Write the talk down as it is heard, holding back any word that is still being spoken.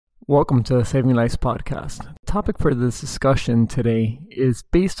Welcome to the Saving Lives podcast. The topic for this discussion today is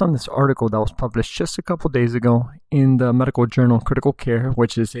based on this article that was published just a couple days ago in the medical journal Critical Care,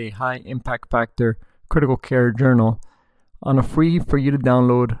 which is a high impact factor critical care journal, on a free for you to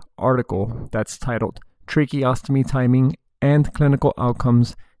download article that's titled Tracheostomy Timing and Clinical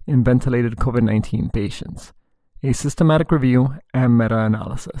Outcomes in Ventilated COVID-19 Patients, a systematic review and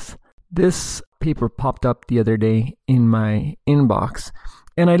meta-analysis. This paper popped up the other day in my inbox,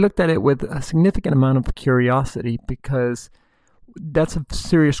 and I looked at it with a significant amount of curiosity because that's a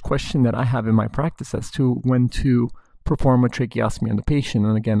serious question that I have in my practice as to when to perform a tracheostomy on the patient.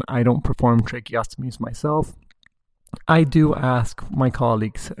 And again, I don't perform tracheostomies myself. I do ask my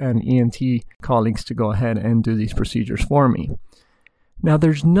colleagues and ENT colleagues to go ahead and do these procedures for me. Now,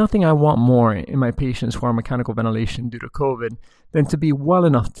 there's nothing I want more in my patients who are mechanical ventilation due to COVID than to be well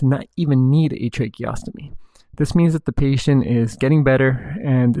enough to not even need a tracheostomy. This means that the patient is getting better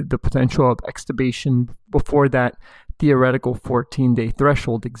and the potential of extubation before that theoretical 14-day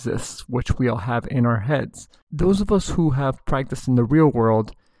threshold exists, which we all have in our heads. Those of us who have practiced in the real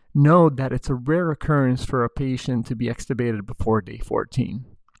world know that it's a rare occurrence for a patient to be extubated before day 14.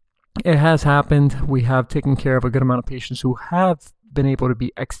 It has happened. We have taken care of a good amount of patients who have been able to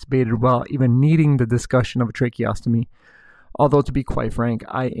be extubated while even needing the discussion of a tracheostomy. Although, to be quite frank,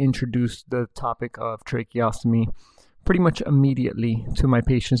 I introduced the topic of tracheostomy pretty much immediately to my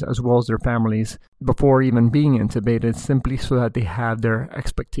patients as well as their families before even being intubated, simply so that they have their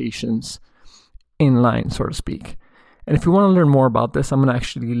expectations in line, so to speak. And if you want to learn more about this, I'm going to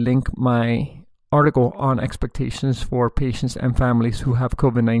actually link my article on expectations for patients and families who have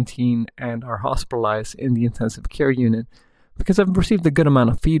COVID-19 and are hospitalized in the intensive care unit, because I've received a good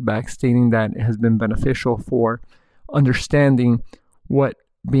amount of feedback stating that it has been beneficial for understanding what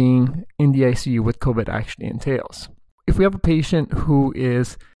being in the ICU with COVID actually entails. If we have a patient who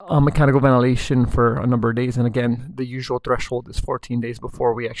is on mechanical ventilation for a number of days, and again, the usual threshold is 14 days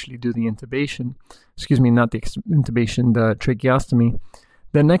before we actually do the intubation, not the intubation, the tracheostomy,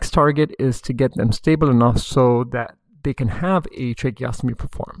 the next target is to get them stable enough so that they can have a tracheostomy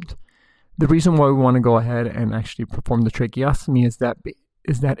performed. The reason why we want to go ahead and actually perform the tracheostomy is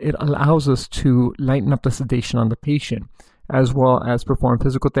that it allows us to lighten up the sedation on the patient, as well as perform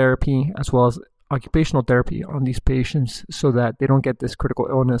physical therapy, as well as occupational therapy on these patients so that they don't get this critical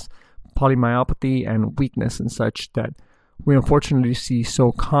illness, polymyopathy, and weakness and such that we unfortunately see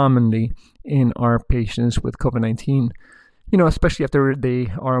so commonly in our patients with COVID-19, especially after they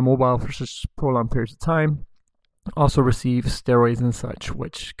are immobile for such prolonged periods of time, also receive steroids and such,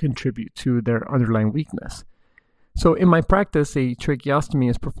 which contribute to their underlying weakness. So in my practice, a tracheostomy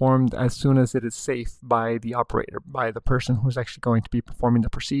is performed as soon as it is safe by the operator, by the person who's actually going to be performing the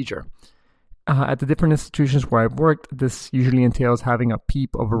procedure. At the different institutions where I've worked, this usually entails having a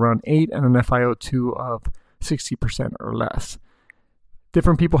PEEP of around 8 and an FiO2 of 60% or less.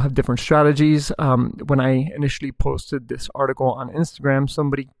 Different people have different strategies. When I initially posted this article on Instagram,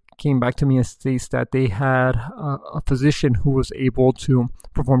 somebody came back to me and states that they had a physician who was able to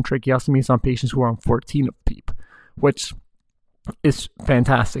perform tracheostomies on patients who are on 14 of PEEP, which is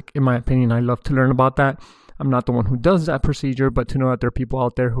fantastic. In my opinion, I love to learn about that. I'm not the one who does that procedure, but to know that there are people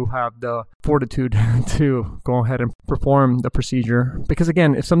out there who have the fortitude to go ahead and perform the procedure. Because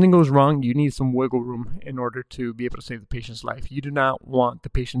again, if something goes wrong, you need some wiggle room in order to be able to save the patient's life. You do not want the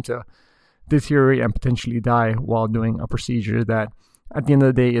patient to deteriorate and potentially die while doing a procedure that at the end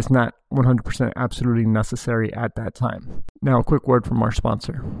of the day is not 100% absolutely necessary at that time. Now, a quick word from our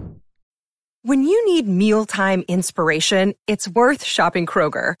sponsor. When you need mealtime inspiration, it's worth shopping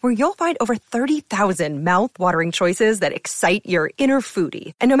Kroger, where you'll find over 30,000 mouth-watering choices that excite your inner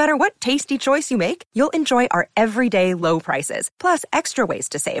foodie. And no matter what tasty choice you make, you'll enjoy our everyday low prices, plus extra ways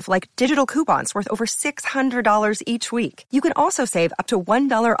to save, like digital coupons worth over $600 each week. You can also save up to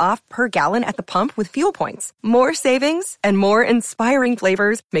 $1 off per gallon at the pump with fuel points. More savings and more inspiring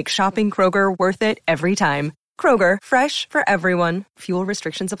flavors make shopping Kroger worth it every time. Kroger, fresh for everyone. Fuel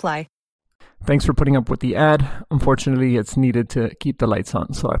restrictions apply. Thanks for putting up with the ad. Unfortunately, it's needed to keep the lights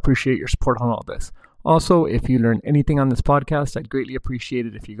on, so I appreciate your support on all this. Also, if you learn anything on this podcast, I'd greatly appreciate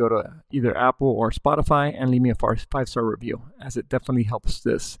it if you go to either Apple or Spotify and leave me a 5-star review, as it definitely helps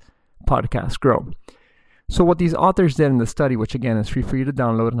this podcast grow. So what these authors did in the study, which again is free for you to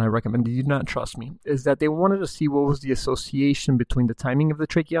download, and I recommend you do not trust me, is that they wanted to see what was the association between the timing of the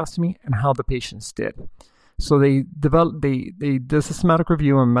tracheostomy and how the patients did. So they did a systematic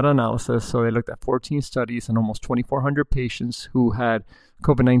review and meta-analysis. So they looked at 14 studies and almost 2,400 patients who had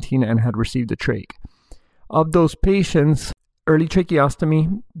COVID-19 and had received a trach. Of those patients, early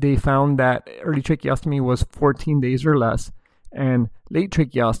tracheostomy, they found that early tracheostomy was 14 days or less, and late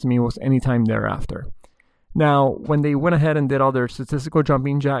tracheostomy was anytime thereafter. Now, when they went ahead and did all their statistical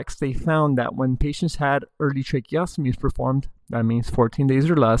jumping jacks, they found that when patients had early tracheostomies performed, that means 14 days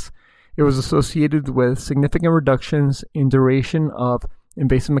or less, it was associated with significant reductions in duration of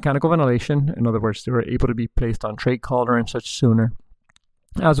invasive mechanical ventilation. In other words, they were able to be placed on trach collar and such sooner,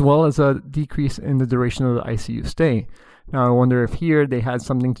 as well as a decrease in the duration of the ICU stay. Now, I wonder if here they had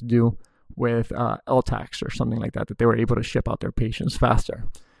something to do with LTACs or something like that they were able to ship out their patients faster.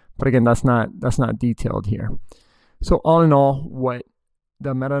 But again, that's not detailed here. So all in all, what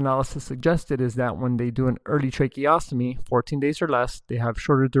the meta-analysis suggested is that when they do an early tracheostomy, 14 days or less, they have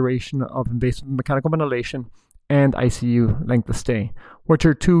shorter duration of invasive mechanical ventilation and ICU length of stay, which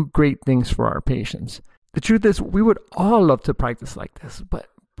are two great things for our patients. The truth is, we would all love to practice like this, but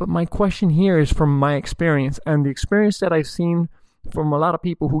my question here is from my experience and the experience that I've seen from a lot of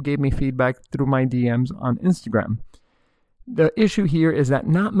people who gave me feedback through my DMs on Instagram. The issue here is that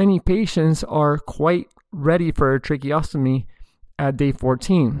not many patients are quite ready for a tracheostomy at day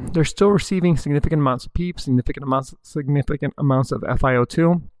 14. They're still receiving significant amounts of PEEP, significant amounts of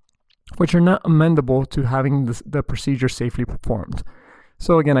FiO2, which are not amendable to having the procedure safely performed.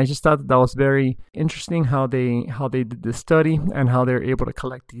 So again, I just thought that was very interesting how they did this study and how they're able to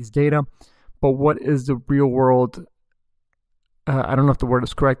collect these data. But what is the real world? I don't know if the word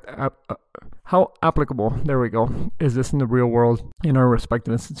is correct. How applicable, there we go, is this in the real world in our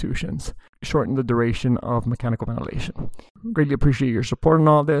respective institutions? Shorten the duration of mechanical ventilation. Greatly appreciate your support on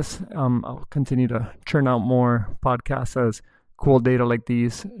all this. I'll continue to churn out more podcasts as cool data like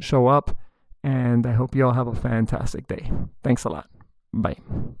these show up. And I hope you all have a fantastic day. Thanks a lot. Bye.